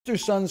Mr.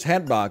 Sun's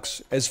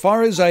Hatbox, as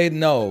far as I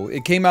know,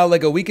 it came out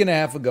like a week and a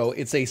half ago.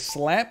 It's a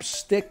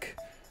slapstick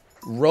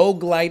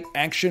roguelite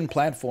action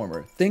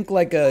platformer. Think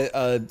like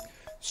a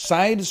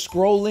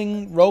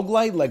side-scrolling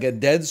roguelite, like a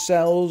Dead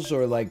Cells,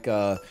 or like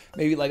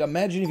maybe like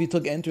imagine if you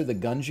took Enter the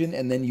Gungeon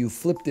and then you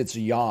flipped its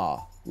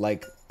yaw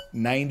like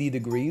 90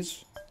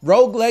 degrees.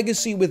 Rogue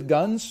Legacy with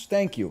guns.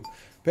 Thank you.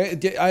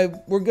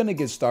 We're gonna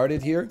get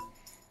started here.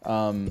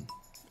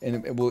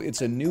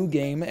 It's a new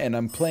game, and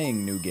I'm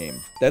playing new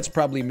game. That's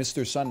probably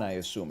Mr. Sun, I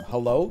assume.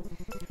 Hello?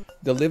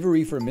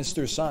 Delivery for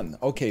Mr. Sun.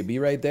 Okay, be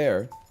right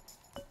there.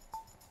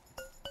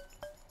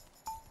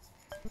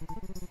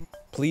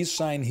 Please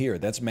sign here.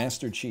 That's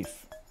Master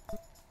Chief.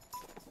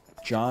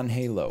 John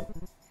Halo.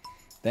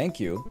 Thank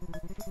you.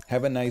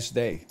 Have a nice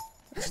day.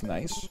 That's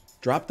nice.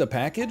 Drop the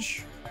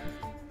package?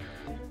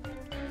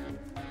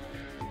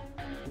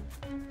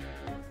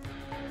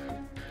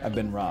 I've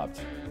been robbed.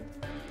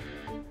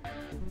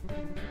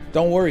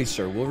 Don't worry,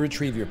 sir. We'll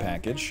retrieve your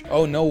package.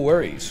 Oh, no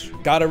worries.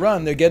 Gotta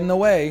run. They're getting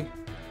away.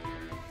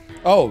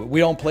 Oh, we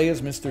don't play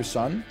as Mr.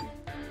 Sun?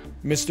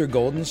 Mr.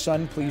 Golden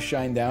Sun, please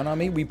shine down on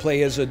me. We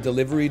play as a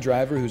delivery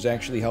driver who's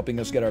actually helping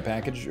us get our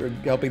package, or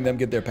helping them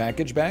get their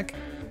package back.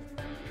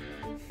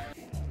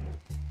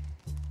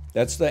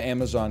 That's the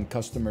Amazon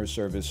customer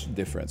service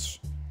difference.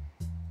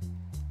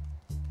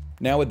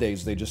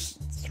 Nowadays, they just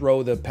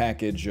throw the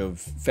package of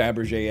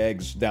Fabergé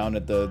eggs down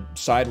at the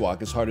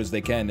sidewalk as hard as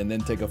they can and then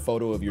take a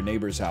photo of your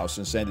neighbor's house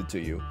and send it to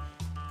you.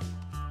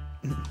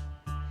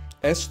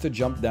 S to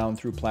jump down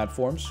through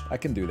platforms. I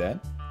can do that.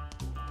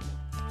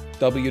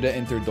 W to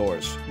enter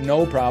doors.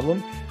 No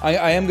problem.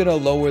 I am going to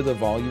lower the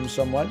volume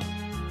somewhat.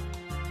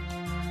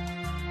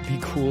 Be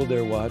cool,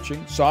 they're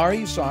watching.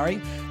 Sorry.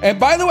 And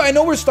by the way, I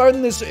know we're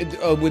starting this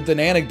with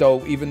an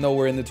anecdote, even though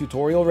we're in the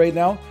tutorial right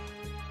now.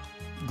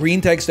 Green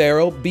text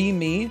arrow, be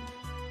me.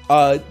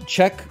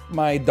 Check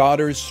my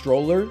daughter's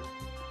stroller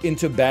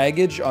into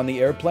baggage on the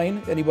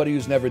airplane. Anybody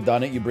who's never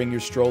done it, you bring your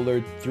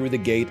stroller through the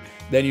gate,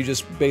 then you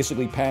just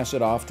basically pass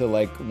it off to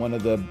like one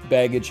of the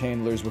baggage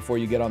handlers before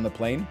you get on the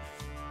plane.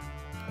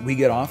 We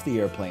get off the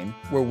airplane.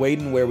 We're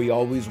waiting where we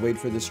always wait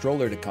for the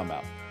stroller to come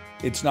out.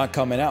 It's not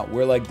coming out.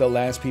 We're like the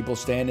last people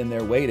standing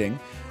there waiting.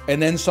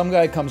 And then some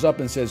guy comes up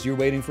and says, you're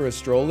waiting for a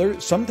stroller?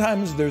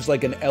 Sometimes there's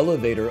like an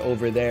elevator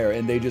over there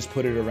and they just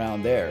put it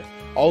around there.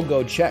 I'll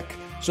go check.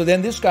 So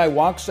then this guy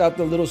walks out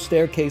the little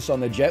staircase on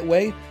the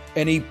jetway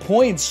and he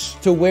points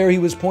to where he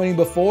was pointing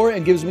before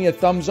and gives me a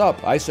thumbs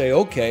up. I say,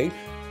 okay.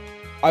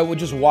 I would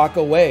just walk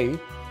away,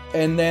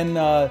 and then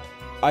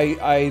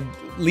I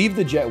leave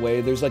the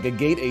jetway. There's like a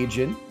gate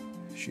agent.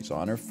 She's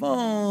on her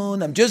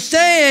phone. I'm just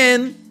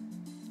saying.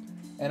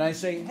 And I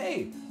say,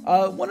 hey,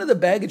 one of the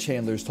baggage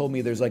handlers told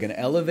me there's like an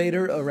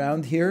elevator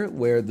around here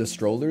where the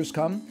strollers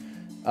come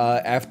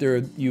after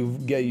you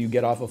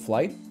get off a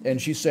flight.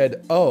 And she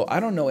said, oh,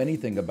 I don't know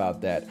anything about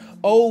that.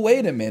 Oh,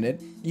 wait a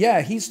minute.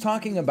 Yeah, he's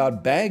talking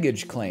about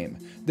baggage claim.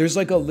 There's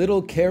like a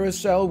little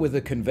carousel with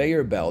a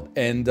conveyor belt,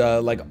 and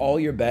like all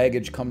your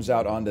baggage comes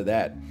out onto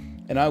that.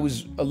 And I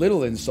was a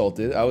little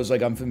insulted. I was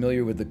like, I'm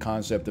familiar with the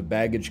concept of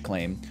baggage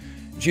claim.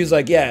 She's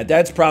like, yeah,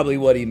 that's probably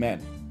what he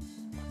meant.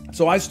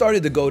 So I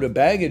started to go to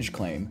baggage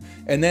claim,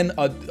 and then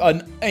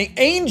an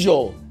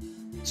angel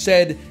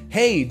said,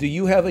 hey, do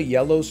you have a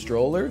yellow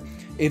stroller?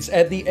 It's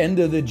at the end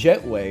of the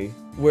jetway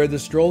where the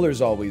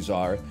strollers always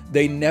are.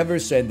 They never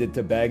send it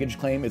to baggage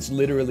claim. It's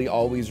literally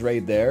always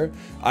right there.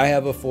 I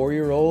have a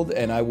 4-year-old,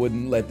 and I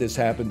wouldn't let this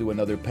happen to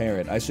another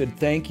parent. I said,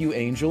 thank you,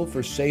 angel,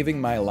 for saving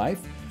my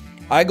life.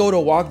 I go to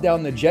walk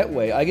down the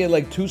jetway. I get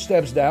like 2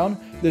 steps down.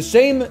 The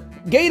same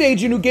gate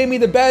agent who gave me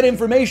the bad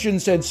information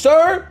said,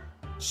 sir,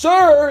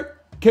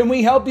 can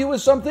we help you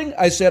with something?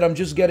 I said, I'm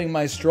just getting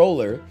my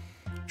stroller.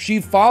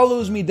 She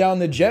follows me down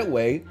the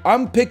jetway.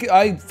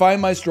 I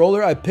find my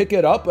stroller, I pick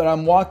it up, and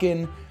I'm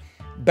walking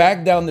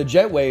back down the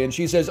jetway, and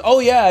she says, oh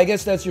yeah, I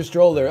guess that's your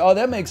stroller. Oh,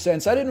 that makes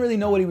sense. I didn't really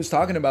know what he was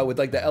talking about with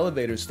like the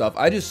elevator stuff.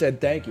 I just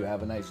said, thank you,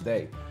 have a nice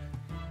day.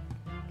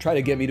 Try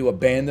to get me to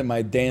abandon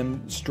my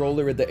damn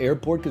stroller at the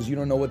airport because you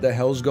don't know what the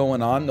hell's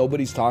going on.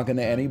 Nobody's talking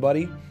to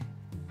anybody.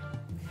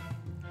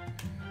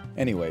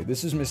 Anyway,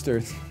 this is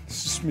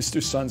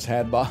Mr. Sun's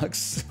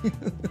Hatbox.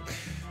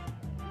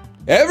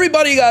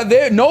 Everybody got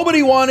there.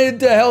 Nobody wanted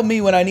to help me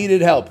when I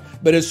needed help.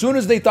 But as soon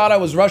as they thought I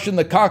was rushing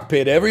the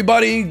cockpit,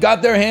 everybody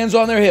got their hands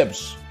on their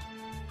hips.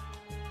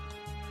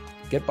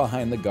 Get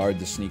behind the guard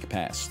to sneak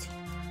past.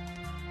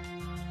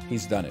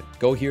 He's done it.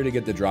 Go here to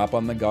get the drop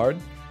on the guard.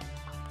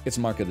 It's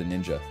Mark of the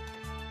Ninja.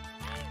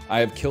 I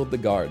have killed the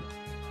guard.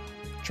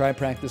 Try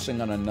practicing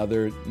on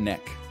another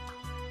neck.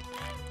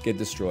 Get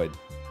destroyed.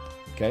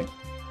 Okay?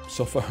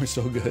 So far,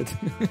 so good.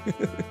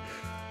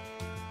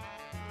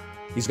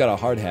 He's got a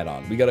hard hat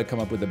on. We got to come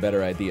up with a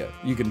better idea.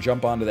 You can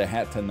jump onto the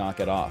hat to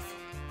knock it off.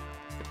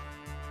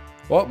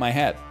 Oh, my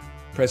hat.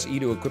 Press E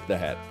to equip the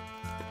hat.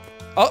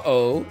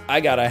 Uh-oh,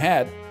 I got a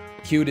hat.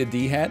 Q to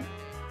D hat.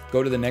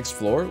 Go to the next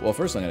floor. Well,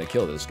 first I'm going to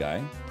kill this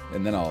guy,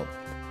 and then I'll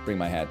bring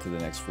my hat to the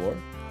next floor.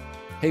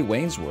 Hey,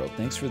 Wayne's World,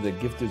 thanks for the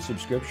gifted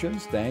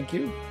subscriptions. Thank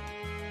you.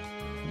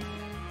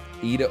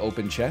 E to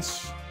open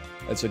chests.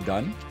 That's a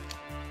gun.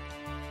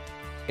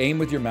 Aim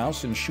with your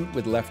mouse and shoot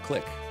with left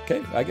click.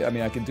 Okay, I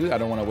mean, I can do that. I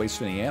don't want to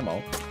waste any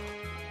ammo.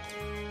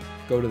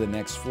 Go to the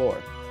next floor.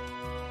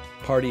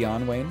 Party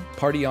on, Wayne.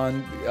 Party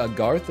on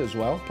Garth as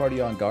well.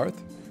 Party on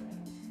Garth.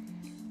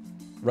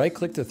 Right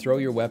click to throw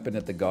your weapon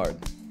at the guard.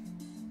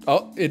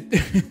 Oh, it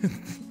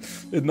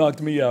it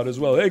knocked me out as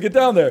well. Hey, get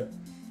down there.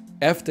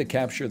 F to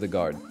capture the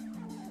guard.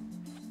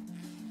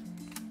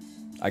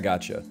 I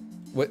gotcha.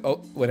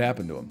 What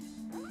happened to him?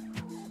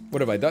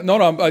 What have I done?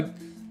 No,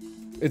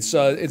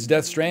 it's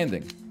Death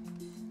Stranding.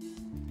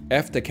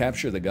 F to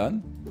capture the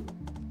gun.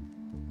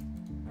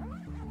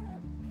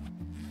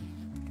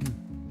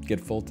 Get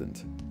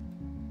Fultoned.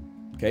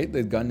 Okay,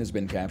 the gun has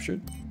been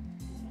captured.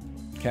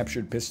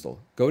 Captured pistol.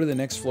 Go to the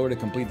next floor to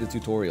complete the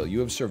tutorial. You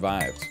have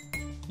survived.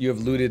 You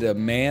have looted a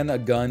man, a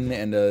gun,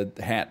 and a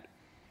hat.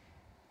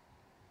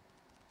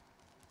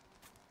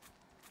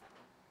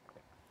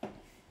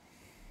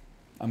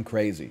 I'm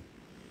crazy.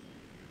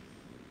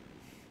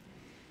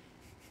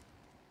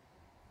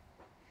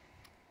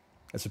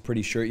 That's a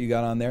pretty shirt you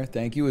got on there.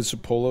 Thank you. It's a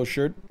polo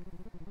shirt.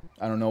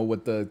 I don't know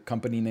what the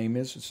company name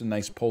is. It's a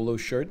nice polo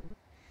shirt.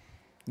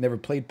 Never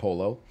played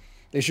polo.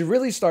 They should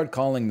really start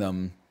calling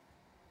them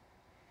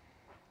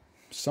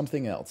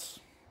something else.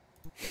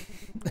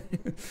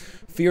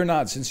 Fear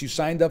not, since you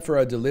signed up for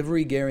a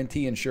delivery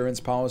guarantee insurance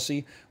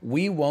policy,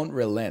 we won't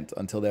relent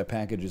until that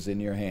package is in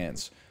your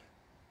hands.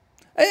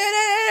 Have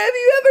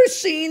you ever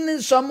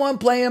seen someone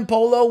playing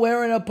polo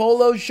wearing a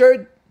polo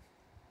shirt?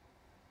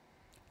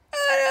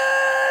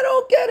 I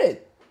don't get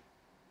it.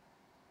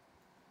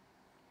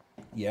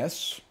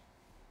 Yes.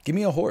 Give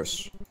me a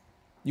horse.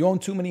 You own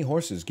too many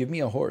horses. Give me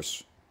a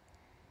horse.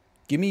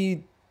 Don't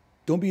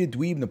be a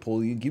dweeb,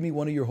 Napoleon. Give me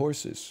one of your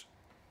horses.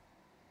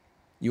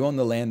 You own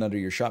the land under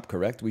your shop,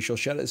 correct? We shall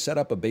set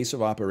up a base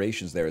of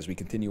operations there as we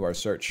continue our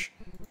search.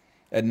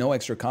 At no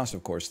extra cost,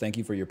 of course. Thank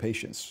you for your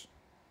patience.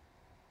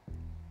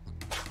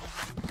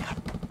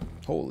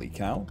 Holy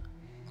cow.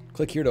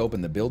 Click here to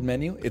open the build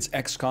menu. It's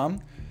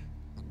XCOM.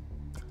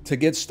 To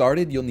get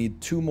started, you'll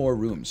need 2 more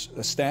rooms.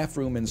 A staff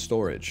room and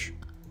storage.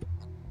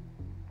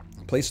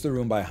 Place the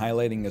room by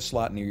highlighting a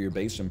slot near your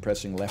base and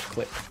pressing left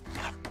click.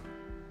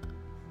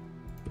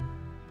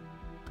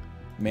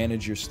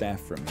 Manage your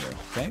staff from here,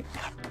 okay?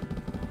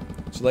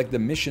 Select the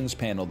missions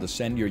panel to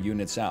send your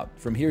units out.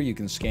 From here, you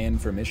can scan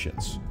for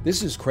missions.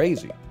 This is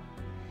crazy.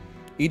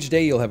 Each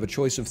day, you'll have a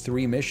choice of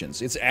 3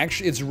 missions. It's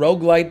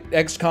roguelite,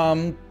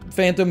 XCOM,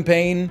 Phantom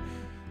Pain,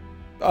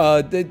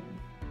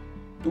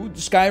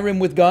 Skyrim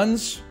with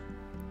guns.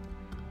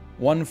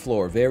 1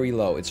 floor, very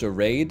low. It's a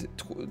raid,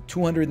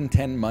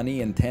 210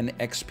 money and 10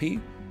 XP.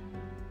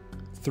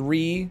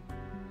 3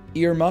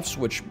 earmuffs,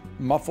 which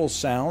muffle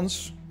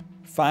sounds.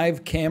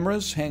 5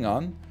 cameras, hang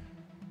on.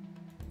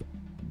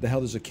 The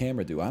hell does a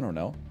camera do? I don't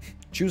know.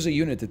 Choose a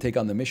unit to take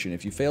on the mission.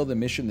 If you fail the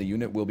mission, the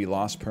unit will be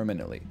lost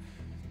permanently.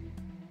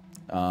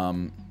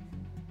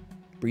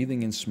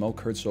 Breathing in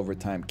smoke hurts over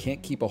time.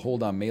 Can't keep a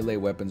hold on melee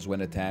weapons when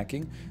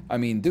attacking. I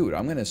mean, dude,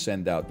 I'm going to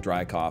send out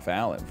Dry Cough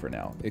Allen for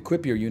now.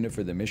 Equip your unit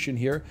for the mission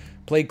here.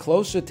 Play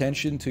close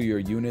attention to your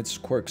unit's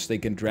quirks. They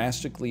can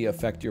drastically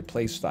affect your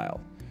playstyle.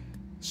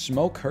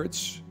 Smoke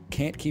hurts.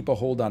 Can't keep a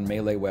hold on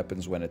melee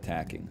weapons when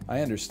attacking.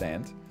 I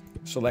understand.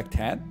 Select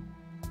hat.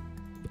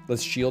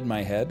 Let's shield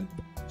my head.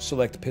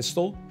 Select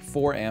pistol.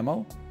 4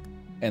 ammo.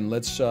 And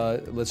let's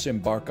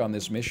embark on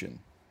this mission.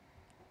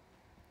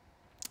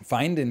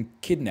 Find and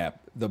kidnap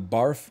the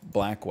Barf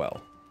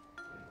Blackwell.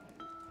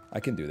 I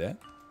can do that.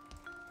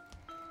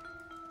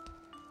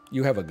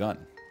 You have a gun.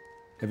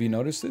 Have you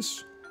noticed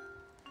this?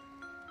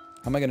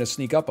 How am I going to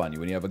sneak up on you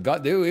when you have a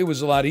gun? It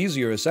was a lot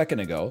easier a second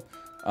ago.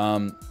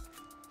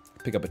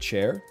 Pick up a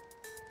chair.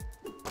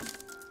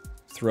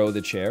 Throw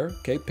the chair.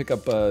 Okay, pick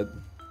up a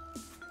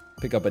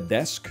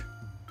desk.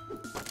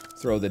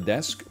 Throw the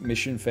desk.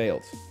 Mission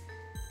failed.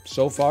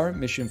 So far,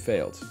 mission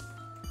failed.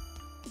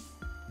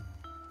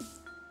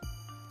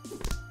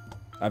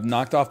 I've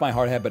knocked off my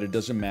hard hat, but it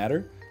doesn't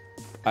matter.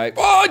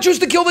 I choose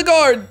to kill the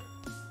guard!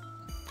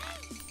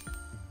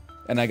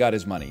 And I got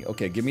his money.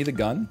 Okay, give me the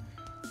gun.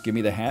 Give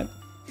me the hat.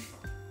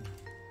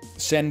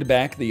 Send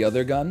back the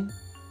other gun.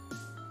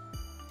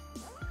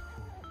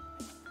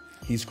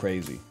 He's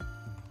crazy.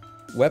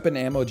 Weapon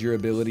ammo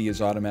durability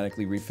is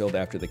automatically refilled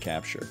after the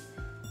capture.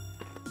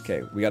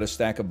 Okay, we got a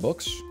stack of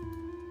books.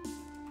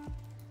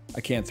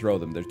 I can't throw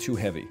them. They're too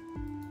heavy.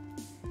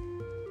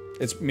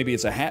 Maybe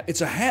it's a hat.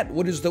 It's a hat.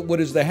 What does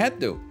the hat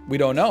do? We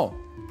don't know.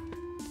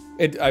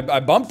 I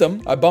bumped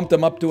him. I bumped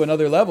him up to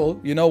another level.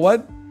 You know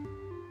what?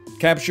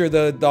 Capture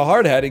the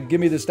hard hat and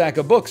give me the stack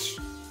of books.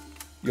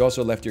 You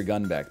also left your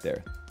gun back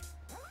there.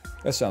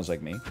 That sounds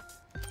like me.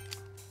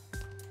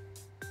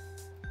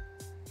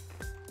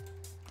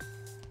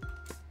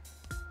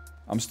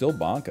 I'm still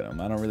bonking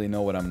him. I don't really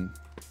know what I'm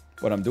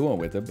doing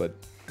with it, but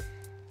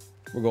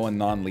we're going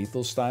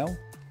non-lethal style.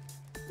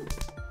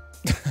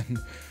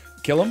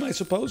 Kill him, I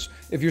suppose.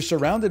 If you're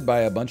surrounded by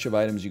a bunch of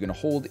items, you can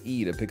hold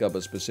E to pick up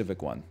a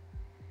specific one.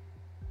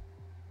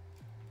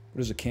 What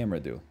does a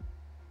camera do?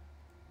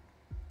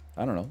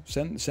 I don't know.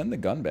 Send the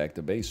gun back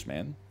to base,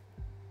 man.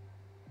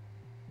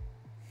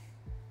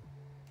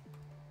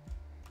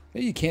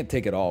 You can't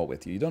take it all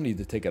with you. You don't need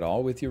to take it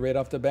all with you right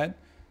off the bat.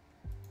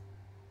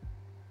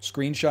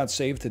 Screenshot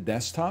saved to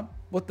desktop?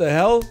 What the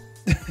hell?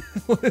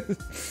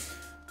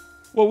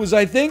 What was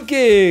I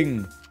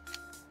thinking?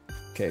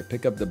 Okay,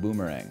 pick up the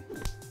boomerang.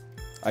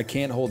 I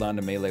can't hold on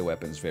to melee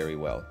weapons very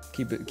well.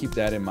 Keep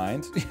that in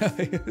mind.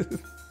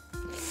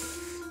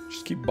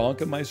 Just keep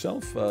bonking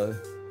myself.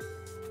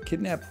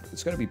 Kidnap.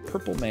 It's gotta be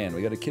Purple Man.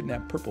 We gotta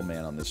kidnap Purple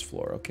Man on this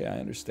floor. Okay, I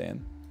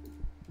understand.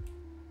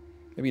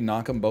 Maybe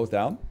knock them both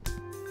out.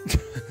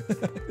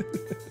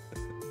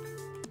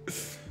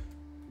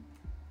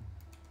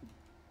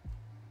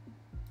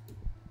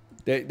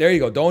 There you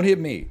go. Don't hit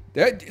me.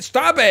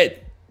 Stop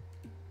it!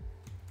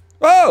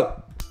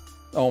 Oh!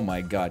 Oh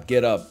my god.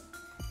 Get up.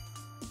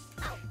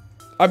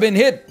 I've been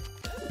hit.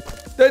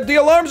 The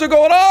alarms are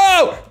going.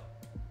 Oh!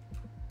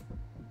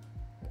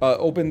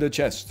 Open the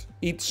chest.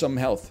 Eat some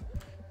health.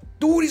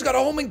 Dude, he's got a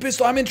homing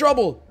pistol. I'm in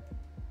trouble.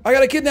 I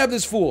gotta kidnap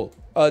this fool.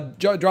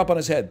 Drop on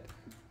his head.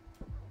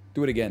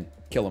 Do it again.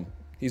 Kill him.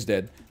 He's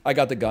dead. I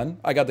got the gun.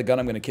 I'm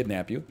gonna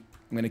kidnap you.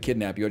 I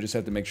just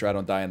have to make sure I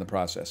don't die in the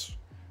process.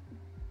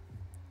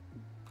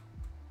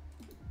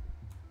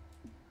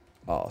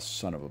 Oh,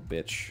 son of a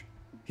bitch.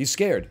 He's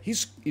scared.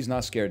 He's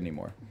not scared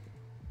anymore.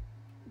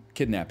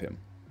 Kidnap him.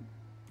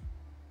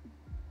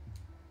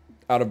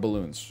 Out of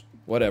balloons.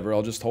 Whatever,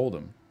 I'll just hold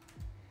him.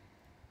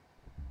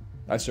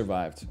 I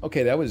survived.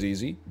 Okay, that was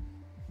easy.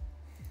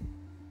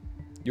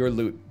 Your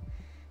loot.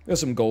 We got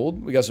some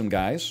gold. We got some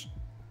guys.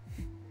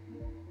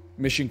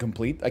 Mission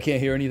complete. I can't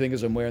hear anything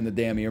because I'm wearing the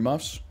damn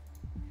earmuffs.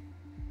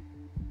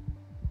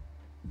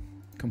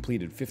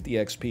 Completed. 50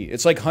 XP.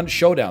 It's like Hunt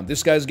Showdown.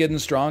 This guy's getting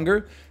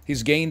stronger.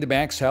 He's gained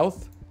max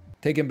health.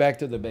 Take him back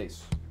to the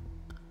base.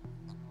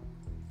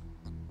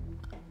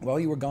 While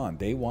you were gone,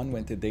 day 1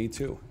 went to day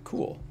 2.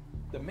 Cool.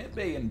 The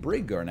medbay and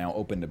brig are now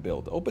open to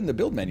build. Open the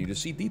build menu to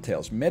see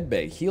details.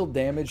 Medbay, heal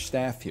damage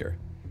staff here.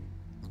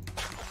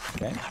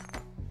 Okay.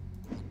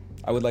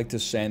 I would like to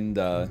send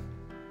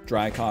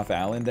Dry Cough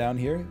Allen down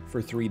here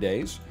for 3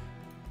 days.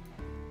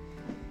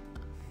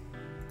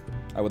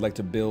 I would like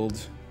to build...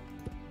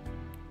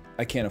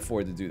 I can't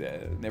afford to do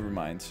that. Never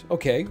mind.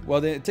 Okay, well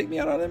then take me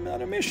out on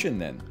a mission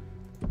then.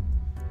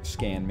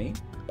 Scan me.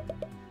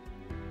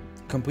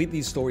 Complete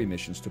these story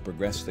missions to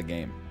progress the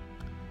game.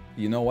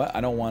 You know what?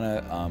 I don't want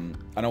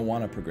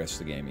to progress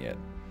the game yet.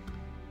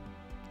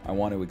 I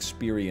want to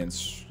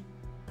experience.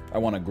 I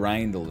want to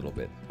grind a little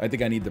bit. I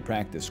think I need to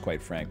practice,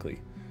 quite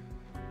frankly.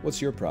 What's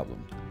your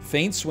problem?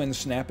 Faints when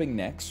snapping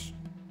necks.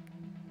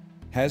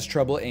 Has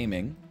trouble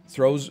aiming.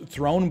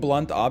 Thrown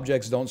blunt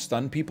objects don't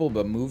stun people,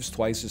 but moves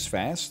twice as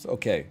fast.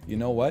 Okay, you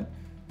know what?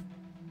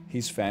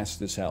 He's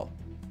fast as hell.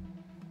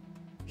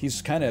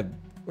 He's kind of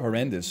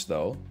horrendous,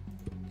 though.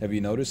 Have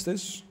you noticed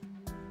this?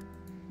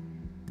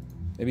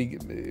 Maybe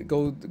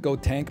go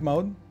tank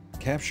mode.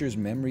 Captures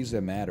memories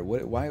that matter.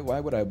 Why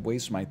would I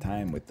waste my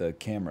time with the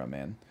camera,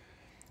 man?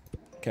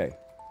 Okay.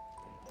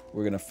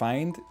 We're gonna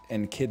find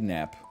and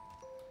kidnap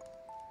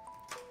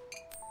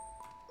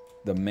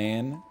the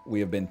man we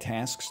have been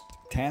tasked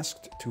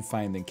to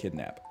find and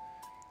kidnap.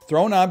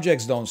 Thrown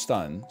objects don't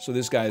stun, so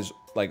this guy's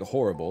like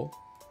horrible.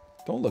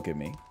 Don't look at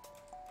me.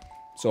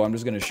 So I'm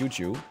just gonna shoot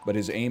you, but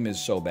his aim is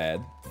so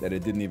bad that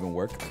it didn't even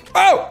work.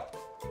 Oh!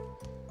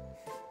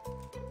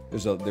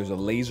 There's a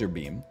laser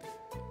beam.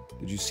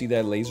 Did you see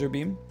that laser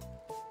beam?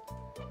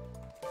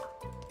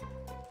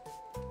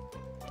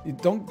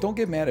 Don't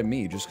get mad at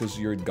me just because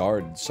your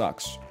guard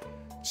sucks.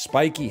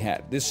 Spiky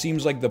hat. This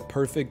seems like the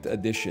perfect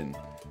addition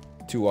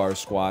to our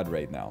squad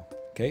right now.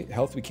 Okay,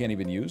 health we can't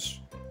even use.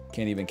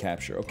 Can't even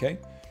capture. Okay,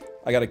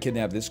 I gotta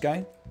kidnap this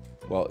guy.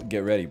 Well,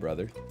 get ready,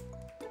 brother.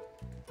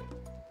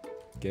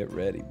 Get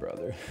ready,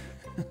 brother.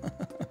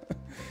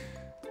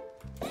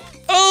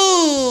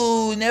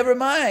 Oh, never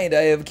mind.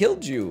 I have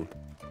killed you.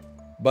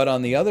 But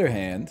on the other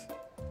hand,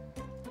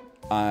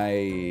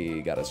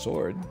 I got a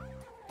sword.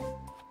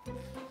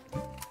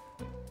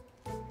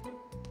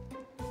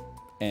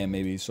 And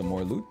maybe some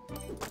more loot.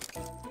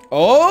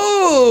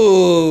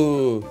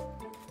 Oh!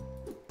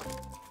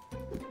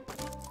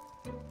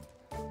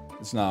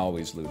 It's not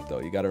always loot, though.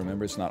 You gotta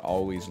remember, it's not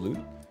always loot.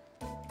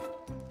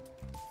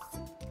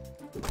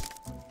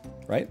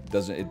 Right?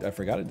 I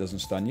forgot it doesn't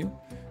stun you.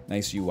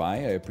 Nice UI.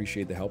 I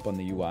appreciate the help on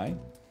the UI.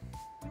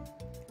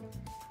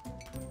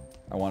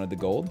 I wanted the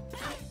gold.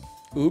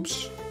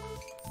 Oops.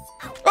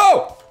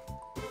 Oh!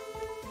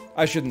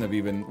 I shouldn't have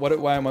even...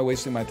 Why am I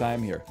wasting my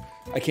time here?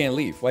 I can't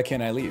leave. Why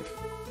can't I leave?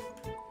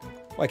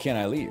 Why can't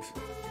I leave?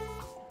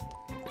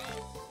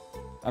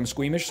 I'm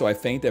squeamish, so I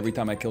faint every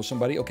time I kill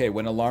somebody. Okay,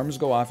 when alarms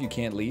go off, you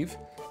can't leave.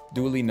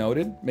 Duly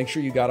noted. Make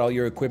sure you got all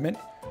your equipment.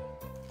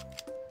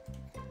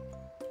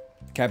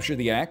 Capture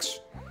the axe.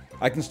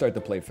 I can start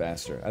to play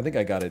faster. I think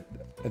I got it.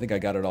 I think I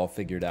got it all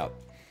figured out.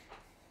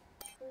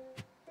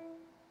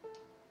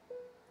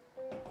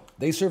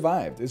 They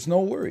survived. It's no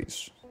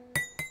worries.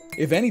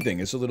 If anything,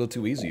 it's a little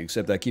too easy,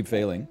 except I keep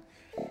failing.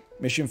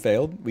 Mission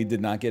failed. We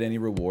did not get any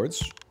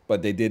rewards.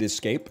 but they did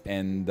escape,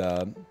 and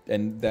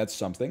that's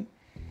something.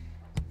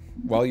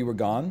 While you were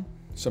gone,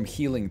 some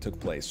healing took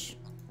place.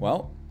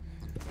 Well,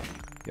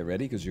 get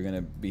ready, because you're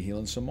gonna be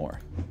healing some more.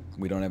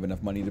 We don't have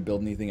enough money to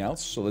build anything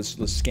else, so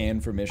let's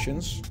scan for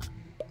missions.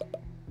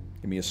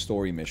 Give me a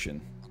story mission.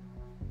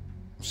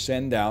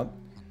 Send out.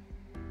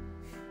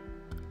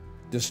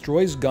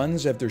 Destroys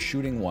guns after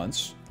shooting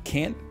once.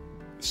 Can't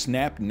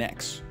snap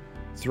necks.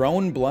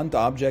 Thrown blunt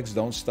objects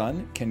don't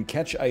stun. Can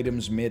catch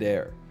items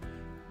mid-air.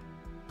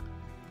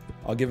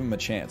 I'll give him a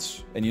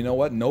chance. And you know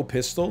what? No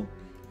pistol.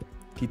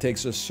 He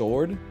takes a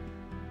sword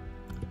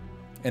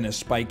and a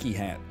spiky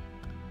hat.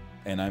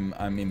 And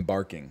I'm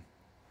embarking.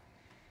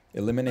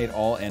 Eliminate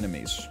all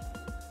enemies.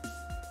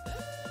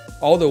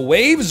 All the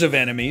waves of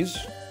enemies.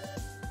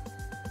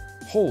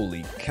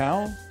 Holy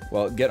cow.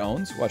 Well, get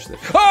owned. Watch this.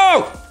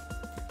 Oh!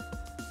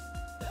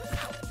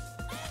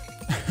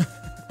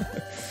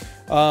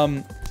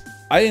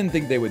 I didn't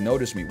think they would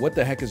notice me. What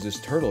the heck is this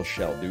turtle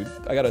shell, dude?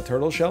 I got a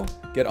turtle shell?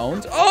 Get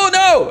owned? Oh,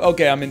 no!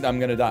 Okay, I'm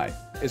gonna die.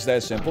 It's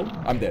that simple.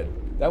 I'm dead.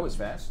 That was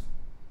fast.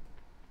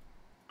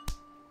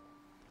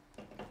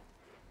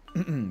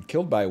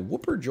 Killed by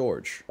Whooper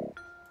George.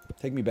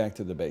 Take me back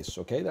to the base,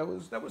 okay? That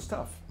was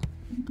tough.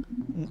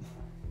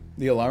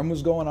 The alarm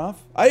was going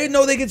off? I didn't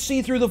know they could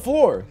see through the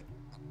floor.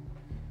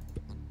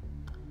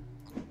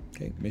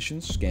 Okay,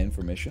 missions. Scan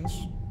for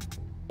missions.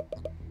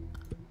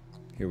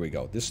 Here we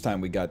go. This time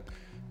we got...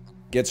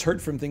 Gets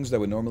hurt from things that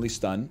would normally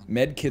stun.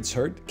 Med kit's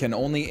hurt. Can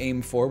only aim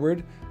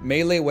forward.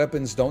 Melee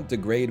weapons don't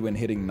degrade when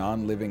hitting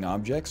non-living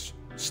objects.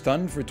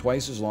 Stunned for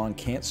twice as long.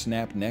 Can't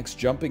snap necks.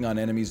 Jumping on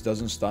enemies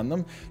doesn't stun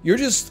them. You're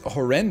just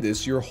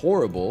horrendous. You're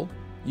horrible.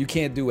 You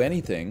can't do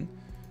anything.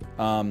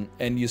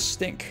 And you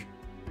stink.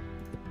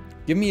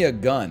 Give me a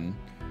gun.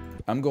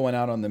 I'm going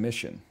out on the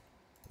mission.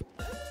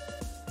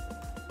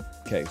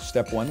 Okay,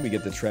 step one, we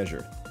get the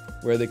treasure.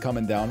 Where are they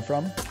coming down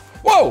from?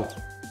 Whoa!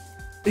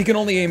 He can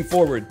only aim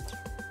forward.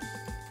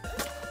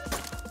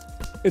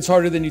 It's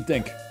harder than you'd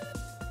think.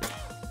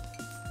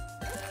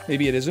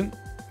 Maybe it isn't.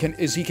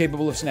 Is he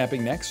capable of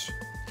snapping necks?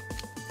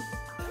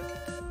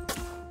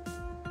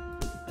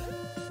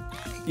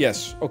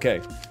 Yes,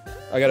 okay.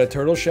 I got a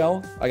turtle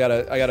shell. I got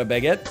a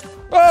baguette.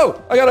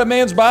 Oh! I got a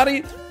man's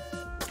body!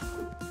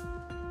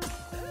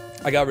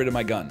 I got rid of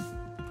my gun.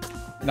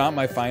 Not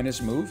my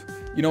finest move.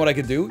 You know what I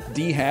could do?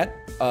 D-hat.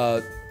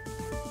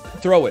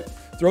 Throw it.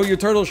 Throw your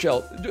turtle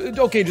shell.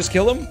 Okay, just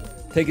kill him.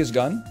 Take his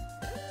gun.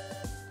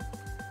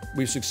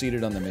 We've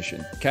succeeded on the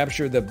mission.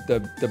 Capture the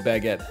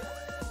baguette.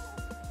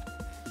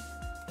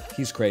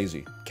 He's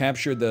crazy.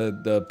 Capture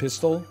the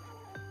pistol.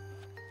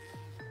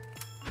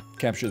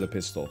 Capture the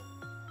pistol.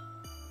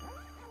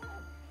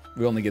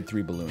 We only get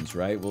 3 balloons,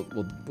 right?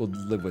 We'll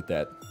live with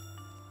that.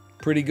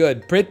 Pretty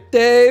good.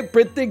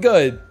 Pretty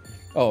good.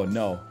 Oh,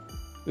 no.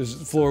 This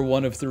is floor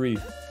 1 of 3.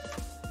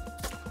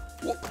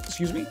 Whoa,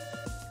 excuse me?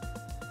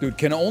 Dude,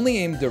 can only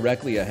aim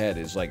directly ahead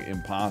is, like,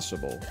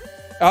 impossible.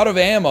 Out of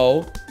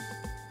ammo.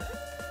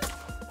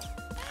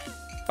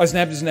 I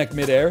snapped his neck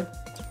midair.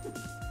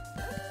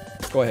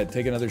 Go ahead,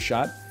 take another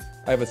shot.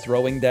 I have a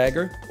throwing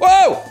dagger.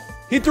 Whoa!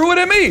 He threw it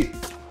at me!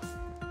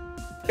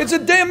 It's a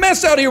damn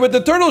mess out here with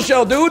the turtle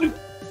shell, dude!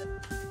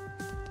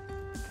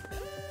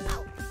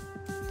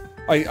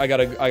 I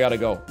gotta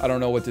go. I don't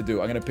know what to do.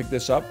 I'm gonna pick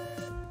this up.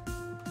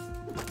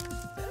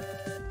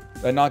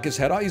 Did I knock his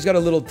head off? He's got a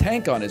little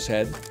tank on his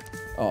head.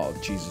 Oh,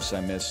 Jesus,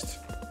 I missed.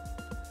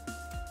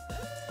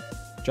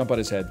 Jump on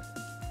his head.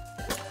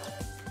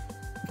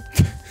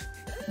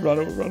 Run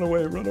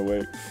away, run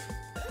away.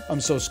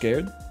 I'm so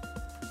scared.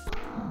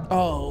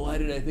 Oh, why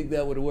did I think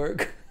that would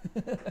work?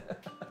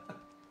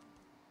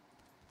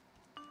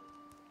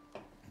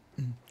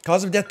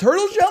 Cause of death,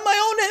 turtle shell,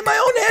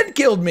 my own head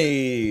killed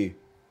me.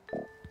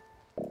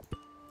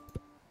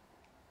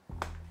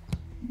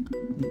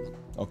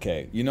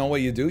 Okay, you know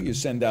what you do? You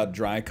send out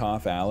Dry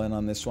Cough Allen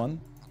on this one.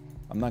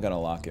 I'm not gonna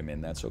lock him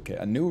in, that's okay.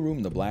 A new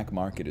room, the black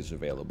market, is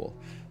available.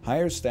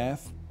 Hire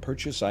staff,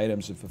 purchase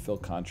items, and fulfill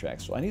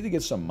contracts. So I need to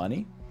get some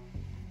money.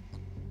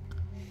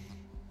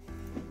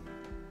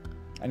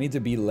 I need to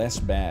be less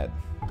bad.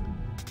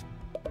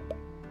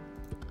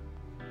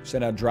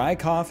 Send out Dry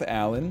Cough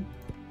Allen.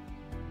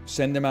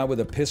 Send him out with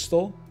a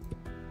pistol.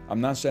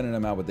 I'm not sending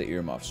him out with the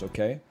earmuffs,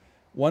 okay?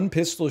 1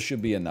 pistol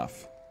should be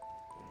enough.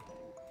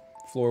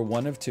 Floor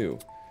 1 of 2.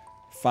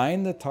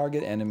 Find the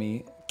target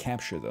enemy,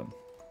 capture them.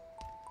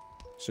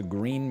 It's a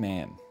green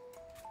man.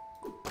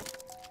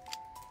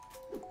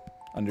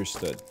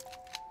 Understood.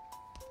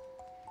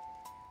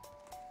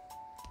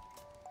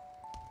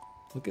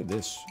 Look at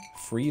this.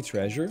 Free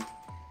treasure.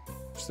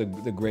 It's the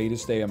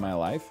greatest day of my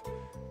life.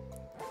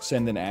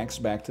 Send an axe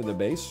back to the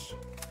base.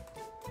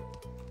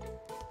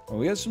 Well,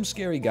 we got some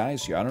scary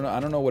guys here. I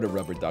don't know what a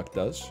rubber duck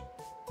does.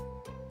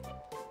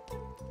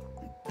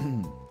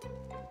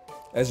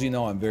 As you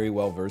know, I'm very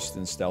well versed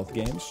in stealth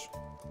games.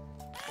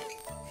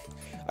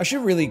 I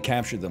should really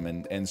capture them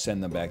and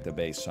send them back to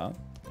base, huh?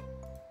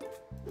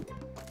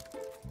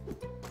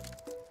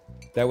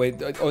 That way...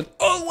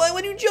 Oh, why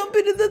would you jump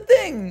into the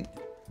thing?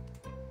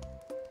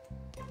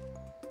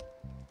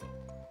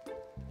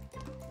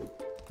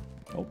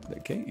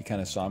 Okay, you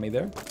kind of saw me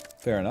there.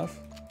 Fair enough.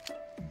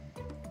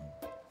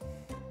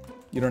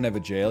 You don't have a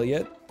jail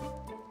yet?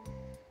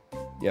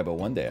 Yeah, but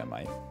one day I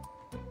might.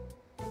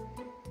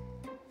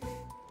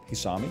 He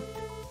saw me.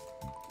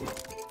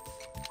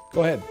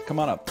 Go ahead, come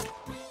on up.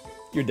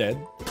 You're dead.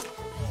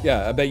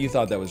 Yeah, I bet you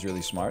thought that was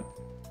really smart.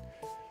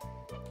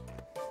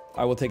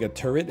 I will take a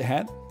turret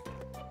hat.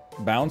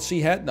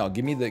 Bouncy hat? No,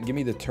 give me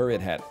the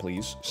turret hat,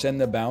 please. Send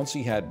the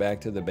bouncy hat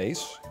back to the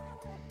base.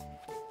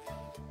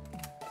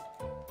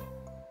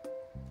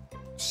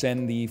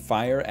 Send the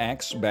fire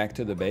axe back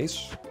to the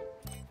base.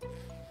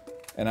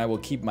 And I will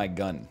keep my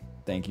gun.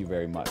 Thank you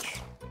very much.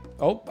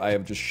 Oh, I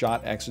have just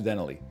shot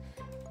accidentally.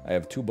 I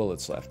have 2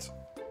 bullets left.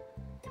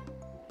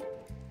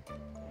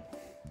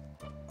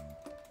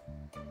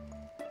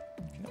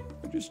 Okay,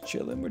 we're just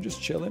chilling. We're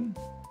just chilling.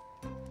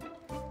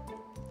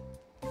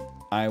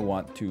 I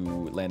want to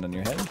land on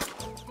your head.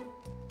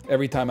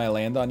 Every time I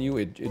land on you,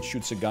 it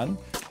shoots a gun.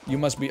 You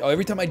must be... Oh,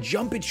 every time I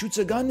jump, it shoots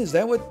a gun? Is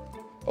that what...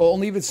 Oh,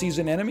 only if it sees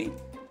an enemy?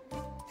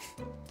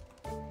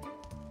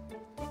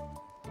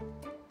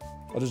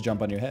 I'll just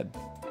jump on your head.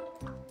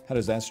 How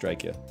does that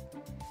strike you?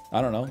 I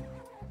don't know.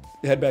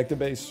 Head back to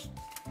base.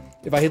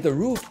 If I hit the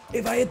roof!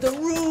 If I hit the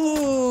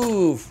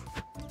roof!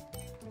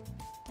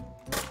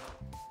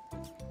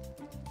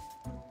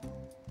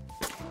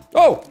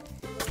 Oh!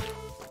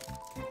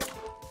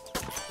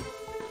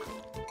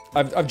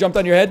 I've jumped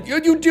on your head.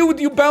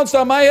 You bounced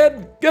on my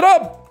head. Get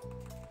up!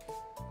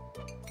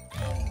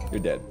 You're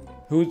dead.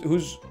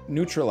 Who's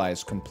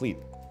neutralized complete?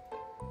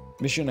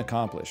 Mission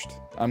accomplished.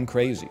 I'm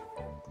crazy.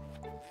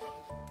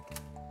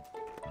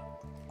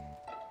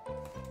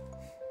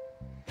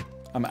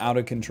 I'm out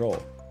of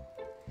control.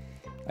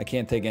 I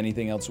can't take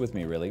anything else with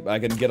me, really. I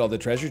can get all the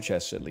treasure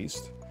chests, at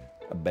least.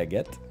 A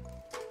baguette.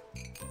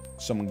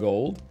 Some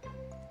gold.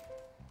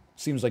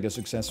 Seems like a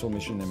successful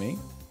mission to me.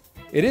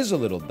 It is a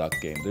little duck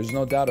game. There's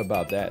no doubt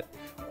about that.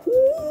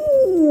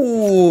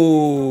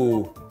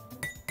 Ooh.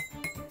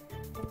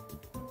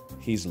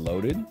 He's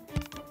loaded.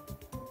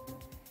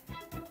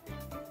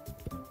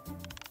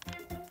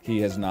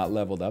 He has not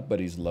leveled up, but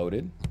he's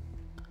loaded.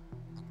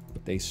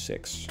 Day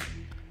 6.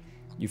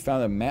 You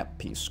found a map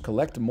piece.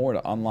 Collect more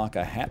to unlock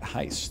a hat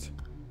heist.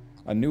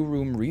 A new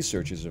room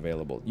research is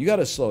available. You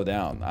gotta slow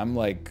down. I'm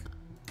like...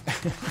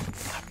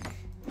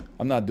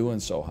 I'm not doing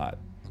so hot.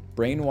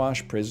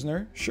 Brainwash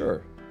prisoner?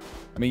 Sure.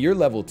 I mean, you're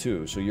level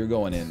 2, so you're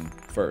going in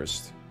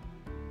first.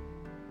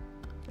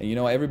 And you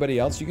know, everybody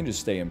else, you can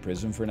just stay in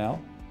prison for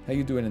now. How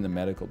you doing in the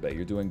medical bay?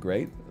 You're doing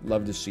great.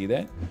 Love to see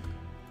that.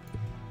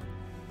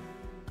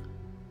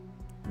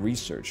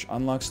 Research.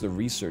 Unlocks the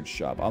research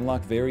job.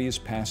 Unlock various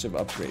passive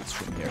upgrades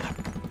from here.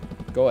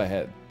 Go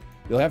ahead.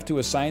 You'll have to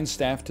assign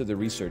staff to the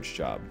research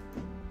job.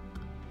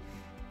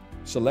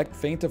 Select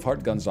Faint of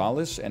Heart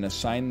Gonzalez and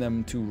assign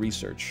them to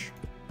research.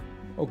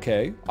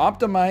 Okay.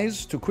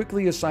 Optimize to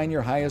quickly assign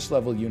your highest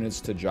level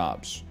units to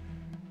jobs.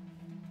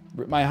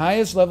 My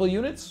highest level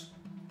units?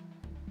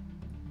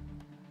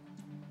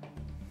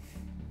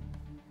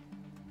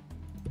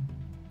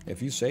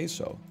 If you say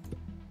so.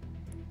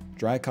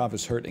 Drykov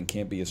is hurt and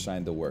can't be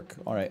assigned to work.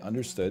 Alright,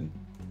 understood.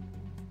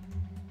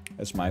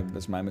 That's my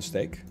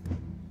mistake.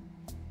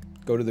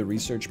 Go to the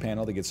research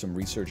panel to get some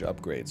research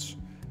upgrades.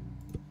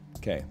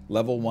 Okay,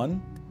 level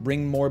 1.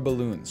 Bring more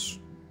balloons.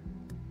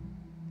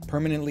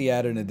 Permanently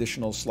add an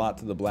additional slot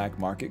to the black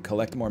market.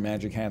 Collect more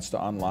magic hats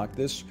to unlock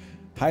this.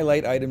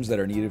 Highlight items that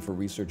are needed for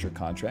researcher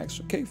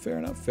contracts. Okay, fair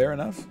enough, fair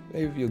enough.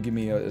 If you'll give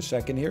me a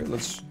second here,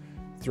 let's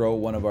throw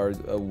one of our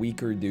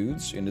weaker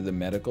dudes into the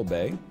medical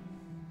bay.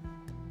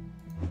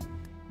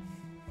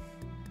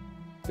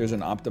 There's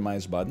an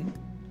optimize button.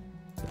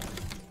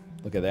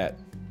 Look at that.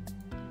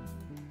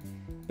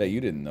 Bet you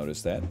didn't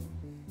notice that.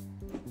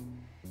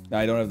 Now,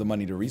 I don't have the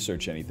money to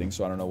research anything,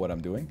 so I don't know what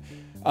I'm doing.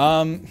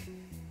 Can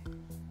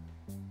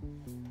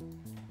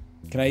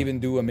I even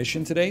do a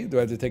mission today? Do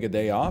I have to take a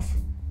day off?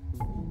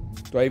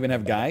 Do I even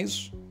have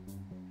guys?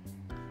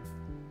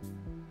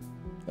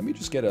 Let me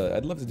just get a...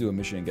 I'd love to do a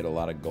mission and get a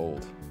lot of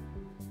gold.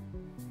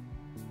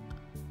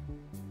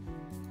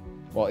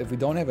 Well, if we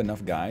don't have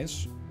enough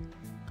guys,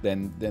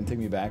 then take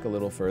me back a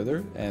little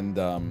further, and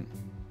we'll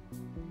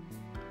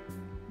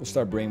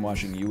start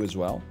brainwashing you as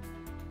well.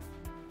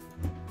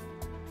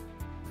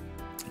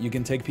 You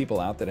can take people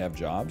out that have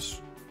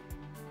jobs.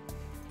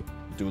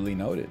 Duly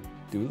noted.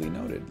 Duly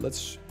noted.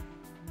 Let's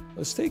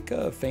take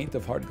Faint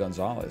of Heart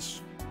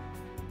Gonzalez.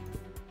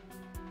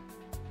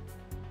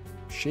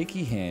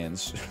 Shaky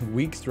hands,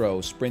 weak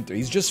throw, sprinter.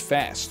 He's just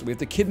fast. We have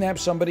to kidnap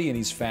somebody and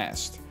he's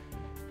fast.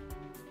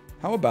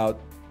 How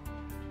about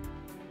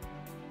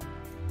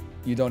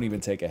you don't even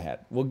take a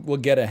hat? We'll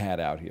get a hat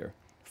out here.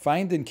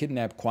 Find and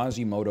kidnap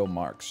Quasimodo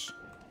Marks.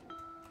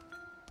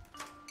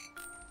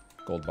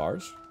 Gold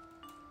bars.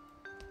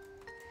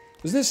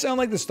 Doesn't this sound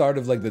like the start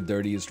of like the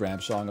dirtiest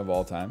rap song of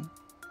all time?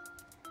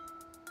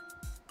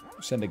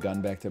 Send a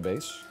gun back to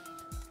base.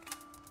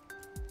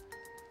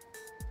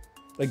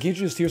 Like you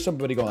just hear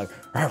somebody going like,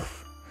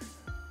 "Arf,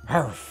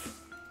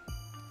 arf."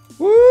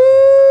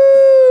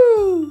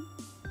 Woo!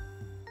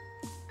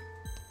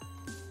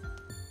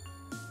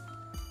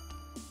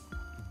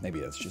 Maybe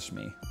that's just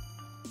me.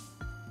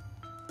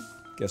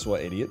 Guess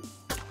what, idiot?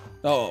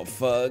 Oh,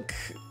 fuck.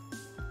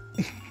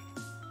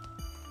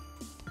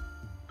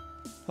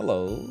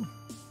 Hello.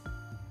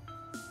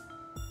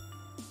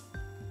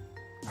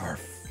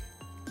 Arf.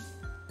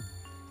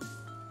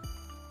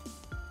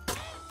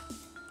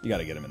 You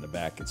gotta get him in the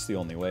back. It's the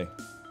only way.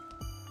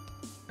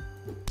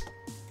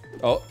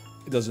 Oh,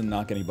 it doesn't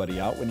knock anybody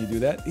out when you do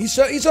that. He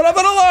set off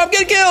an alarm!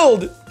 Get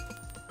killed!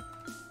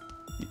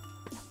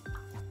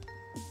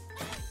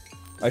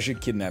 I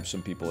should kidnap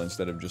some people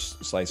instead of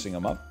just slicing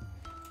them up.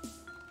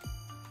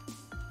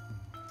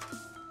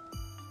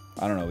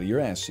 I don't know, your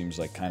ass seems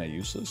like kind of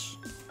useless.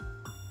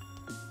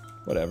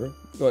 Whatever.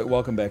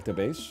 Welcome back to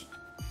base.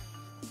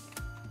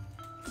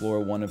 Floor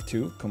 1 of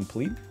 2,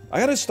 complete. I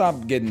gotta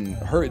stop getting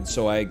hurt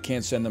so I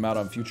can't send them out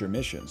on future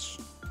missions.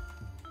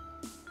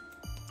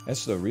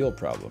 That's the real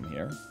problem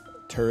here.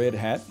 Turret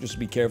hat, just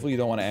be careful, you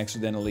don't want to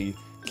accidentally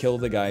kill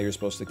the guy you're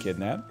supposed to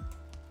kidnap.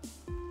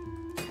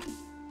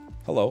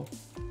 Hello.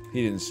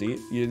 He didn't see it.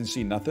 You didn't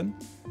see nothing?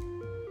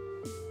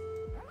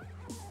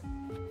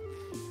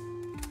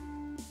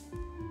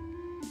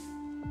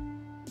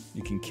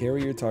 You can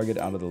carry your target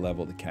out of the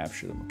level to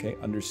capture them, okay?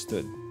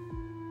 Understood.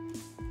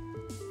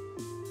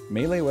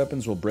 Melee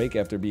weapons will break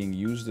after being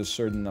used a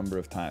certain number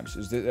of times.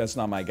 That's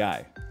not my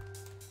guy.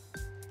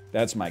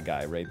 That's my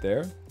guy right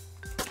there.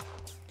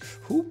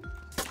 Whoop.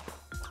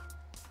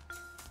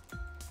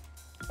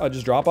 Oh,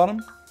 just drop on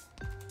him?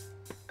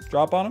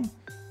 Drop on him?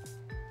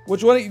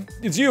 Which one?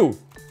 It's you.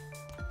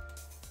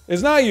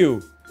 It's not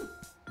you.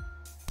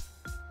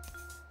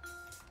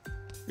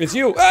 It's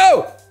you.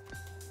 Oh!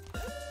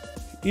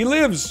 He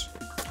lives.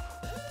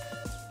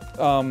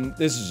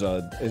 This is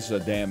a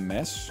damn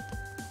mess.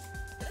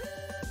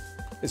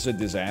 It's a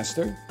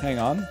disaster. Hang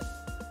on.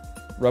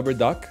 Rubber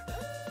duck.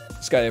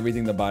 It's got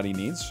everything the body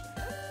needs.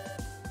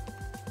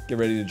 Get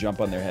ready to jump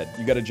on their head.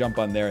 You gotta jump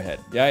on their head.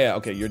 Yeah,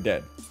 okay, you're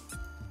dead.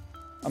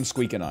 I'm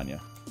squeaking on you.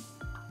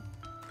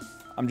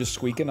 I'm just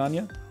squeaking on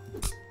you.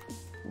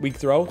 Weak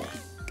throw.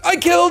 I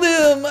killed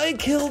him! I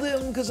killed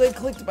him because I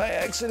clicked by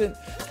accident.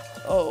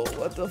 Oh,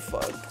 what the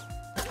fuck?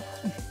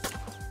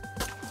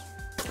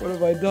 What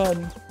have I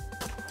done?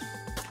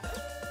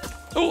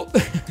 Oh!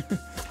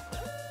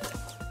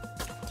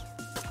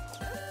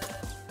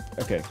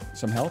 Okay,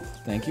 some health.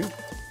 Thank you.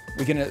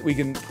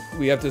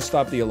 We have to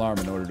stop the alarm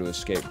in order to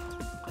escape.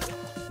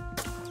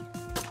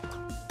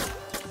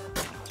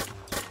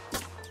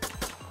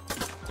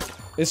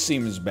 This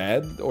seems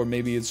bad, or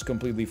maybe it's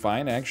completely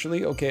fine,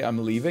 actually. Okay,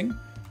 I'm leaving.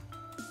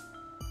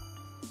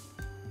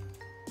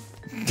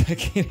 I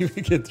can't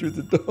even get through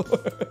the door.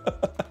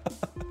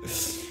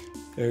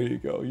 There you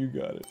go, you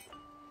got it.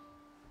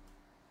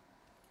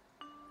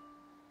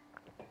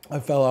 I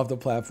fell off the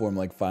platform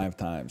like 5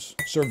 times.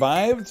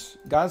 Survived,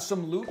 got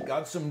some loot,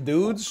 got some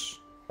dudes.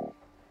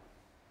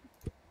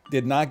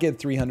 Did not get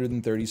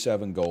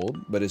 337 gold,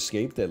 but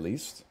escaped at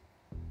least.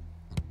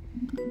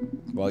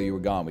 While you were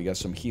gone, we got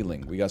some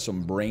healing. We got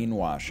some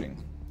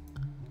brainwashing.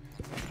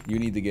 You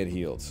need to get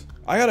healed.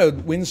 I gotta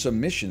win some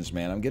missions,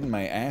 man. I'm getting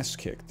my ass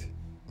kicked.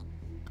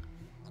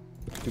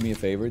 Do me a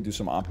favor, do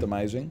some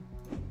optimizing.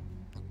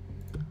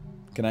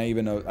 Can I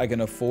even... I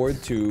can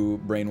afford to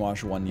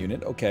brainwash 1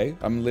 unit. Okay,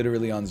 I'm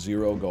literally on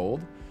 0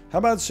 gold. How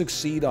about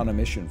succeed on a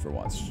mission for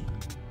once?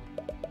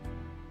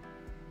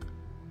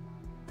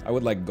 I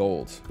would like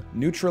gold.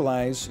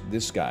 Neutralize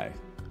this guy.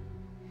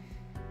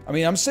 I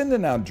mean, I'm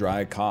sending out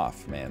dry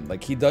cough, man.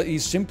 Like, he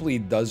simply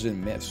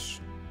doesn't miss.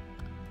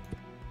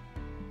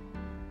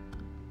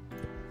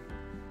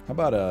 How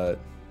about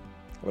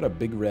a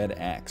big red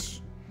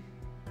axe?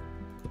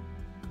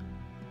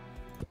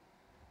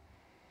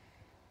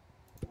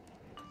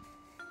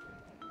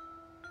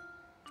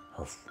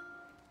 Herf.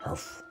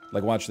 Herf.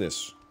 Like, watch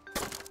this.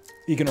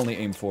 He can only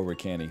aim forward,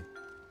 can he?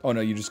 Oh,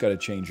 no, you just gotta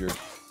change your...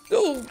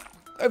 Oh!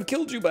 I've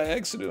killed you by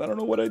accident. I don't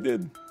know what I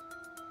did.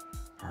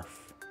 Herf.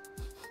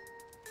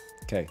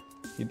 Okay.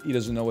 He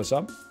doesn't know what's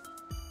up.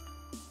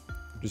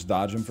 Just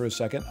dodge him for a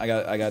second.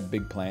 I got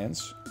big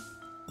plans.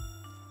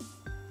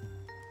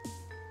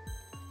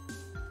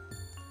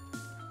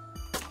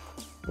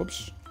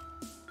 Whoops.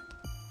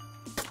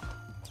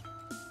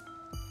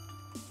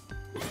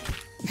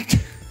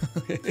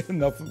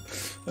 Enough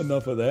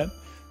of that.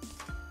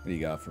 What do you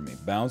got for me?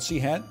 Bouncy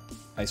hat?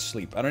 I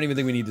sleep. I don't even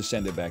think we need to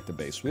send it back to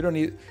base. We don't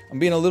need... I'm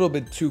being a little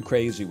bit too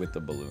crazy with the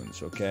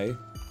balloons, okay?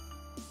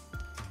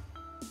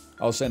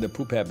 I'll send a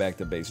poop hat back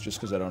to base just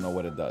because I don't know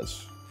what it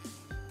does.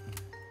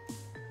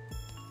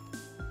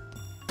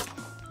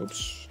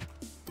 Oops.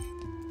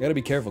 You gotta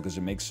be careful because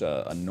it makes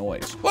a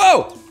noise.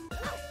 Whoa!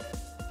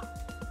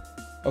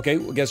 Okay,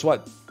 well, guess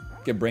what?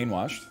 Get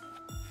brainwashed.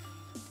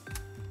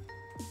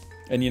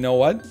 And you know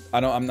what?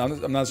 I'm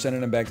not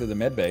sending him back to the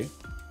med bay.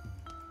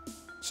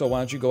 So why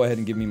don't you go ahead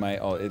and give me my...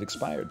 Oh, it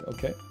expired.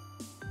 Okay.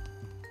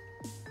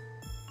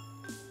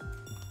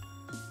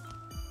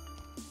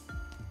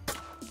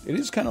 It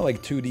is kind of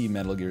like 2D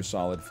Metal Gear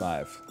Solid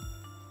 5.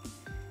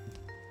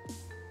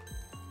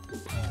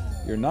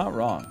 You're not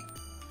wrong.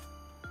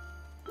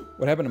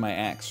 What happened to my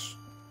axe?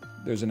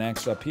 There's an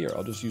axe up here.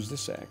 I'll just use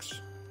this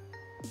axe.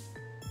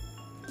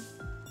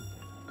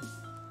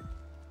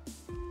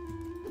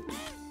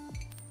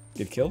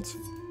 Get killed?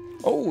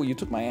 Oh, you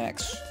took my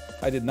axe.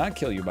 I did not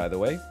kill you, by the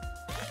way.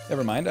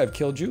 Never mind, I've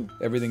killed you.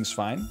 Everything's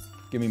fine.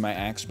 Give me my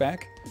axe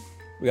back.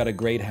 We got a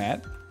great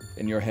hat,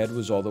 and your head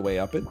was all the way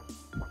up it.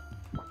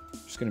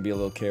 Just gonna be a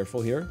little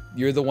careful here.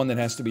 You're the one that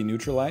has to be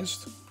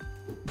neutralized.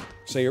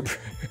 Say your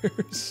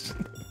prayers.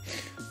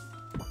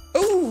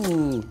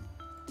 Ooh!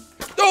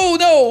 Oh,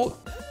 no!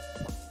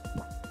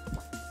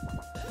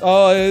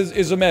 Oh,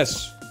 it's a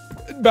mess.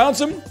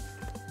 Bounce him.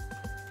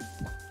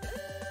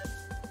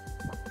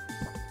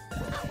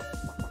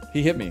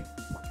 He hit me.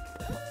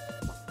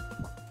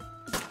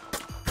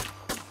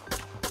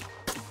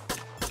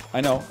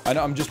 I know,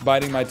 I'm just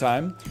biding my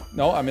time.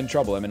 No, I'm in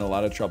trouble. I'm in a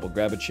lot of trouble.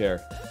 Grab a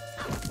chair.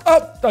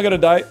 Oh, I'm gonna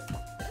die.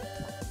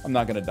 I'm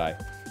not gonna die.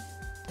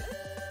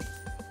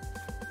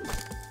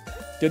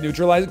 Get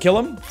neutralized, kill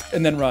him,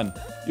 and then run.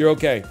 You're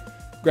okay.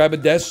 Grab a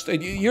desk.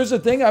 Here's the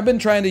thing, I've been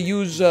trying to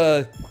use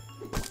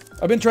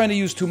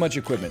too much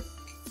equipment.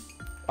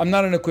 I'm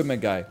not an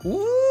equipment guy.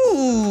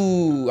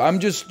 Ooh, I'm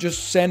just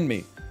send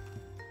me.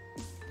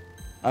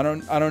 I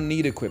don't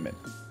need equipment.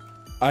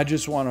 I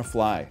just want to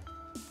fly.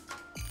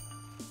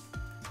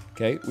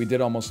 Okay, we did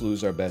almost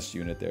lose our best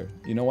unit there.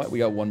 You know what? We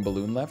got one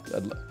balloon left.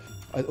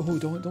 Oh,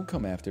 don't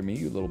come after me,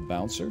 you little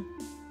bouncer.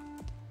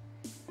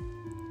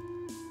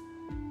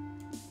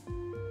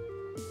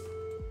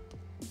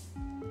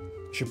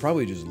 Should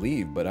probably just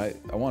leave, but I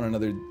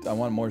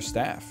want more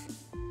staff.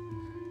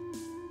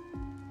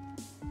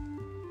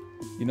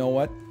 You know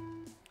what?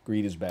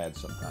 Greed is bad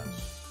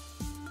sometimes.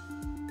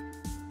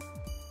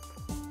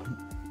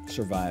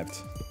 Survived.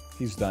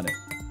 He's done it.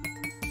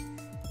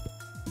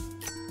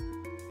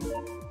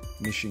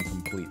 Mission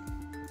complete.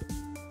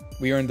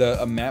 We earned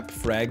a map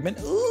fragment.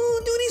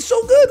 Ooh, dude, he's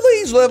so good.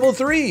 He's level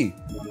 3.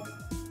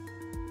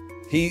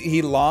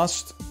 He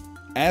lost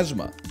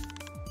asthma.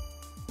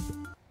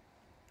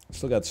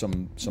 Still got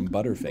some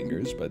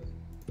butterfingers, but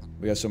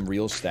we got some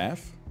real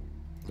staff.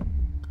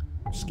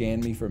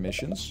 Scan me for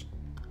missions.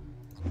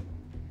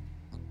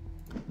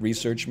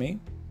 Research me.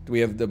 Do we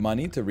have the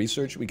money to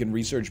research? We can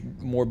research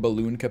more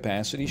balloon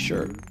capacity.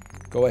 Sure.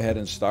 Go ahead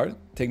and start.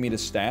 Take me to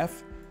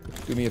staff.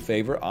 Do me a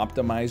favor.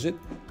 Optimize it.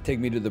 Take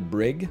me to the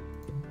brig.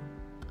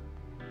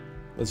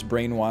 Let's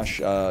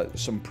brainwash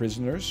some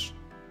prisoners.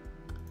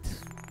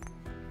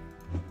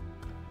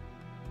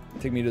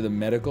 Take me to the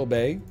medical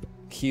bay.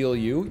 Heal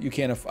you. You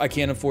can't. I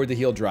can't afford to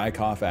heal Dry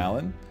Cough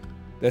Alan.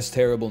 That's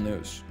terrible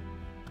news.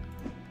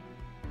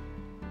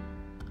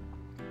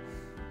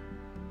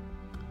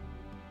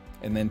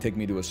 And then take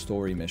me to a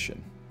story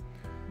mission.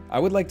 I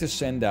would like to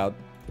send out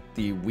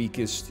the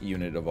weakest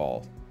unit of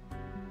all.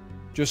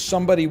 Just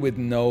somebody with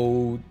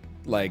no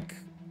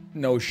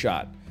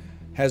shot.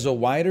 Has a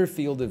wider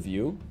field of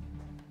view.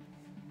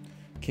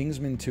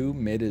 Kingsman 2,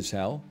 mid as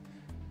hell.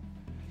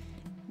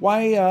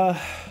 Why,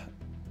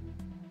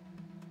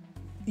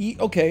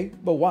 okay,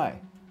 but why?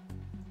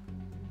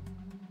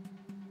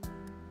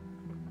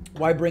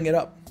 Why bring it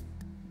up?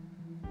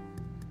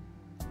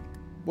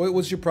 What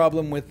was your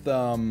problem with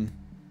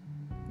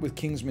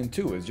Kingsman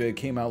 2? It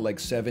came out like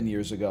 7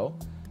 years ago.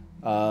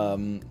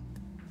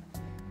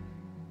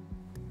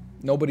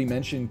 Nobody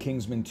mentioned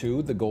Kingsman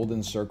 2, The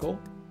Golden Circle.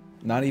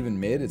 Not even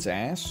mid, it's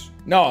ass.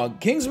 No,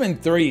 Kingsman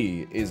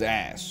 3 is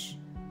ass.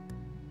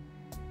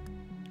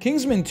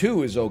 Kingsman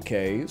 2 is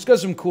okay. It's got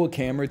some cool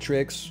camera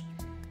tricks.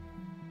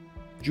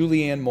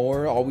 Julianne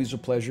Moore, always a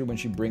pleasure when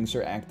she brings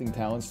her acting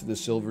talents to the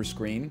silver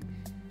screen.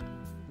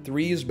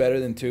 3 is better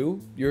than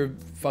 2. You're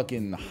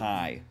fucking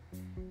high.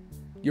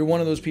 You're one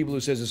of those people who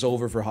says it's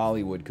over for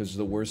Hollywood because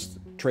the worst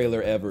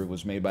trailer ever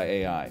was made by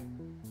AI.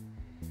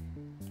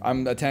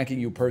 I'm attacking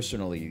you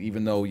personally,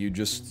 even though you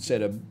just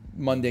said a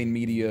mundane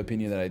media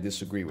opinion that I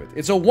disagree with.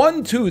 It's a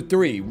 1, 2,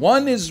 3.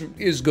 1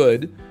 is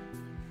good.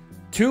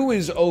 2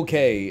 is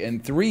okay.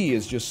 And 3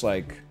 is just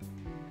like...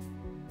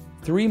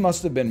 3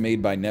 must have been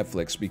made by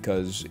Netflix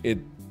because it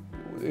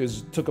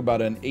took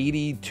about an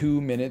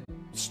 82-minute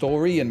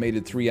story and made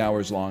it 3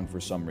 hours long for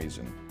some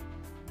reason.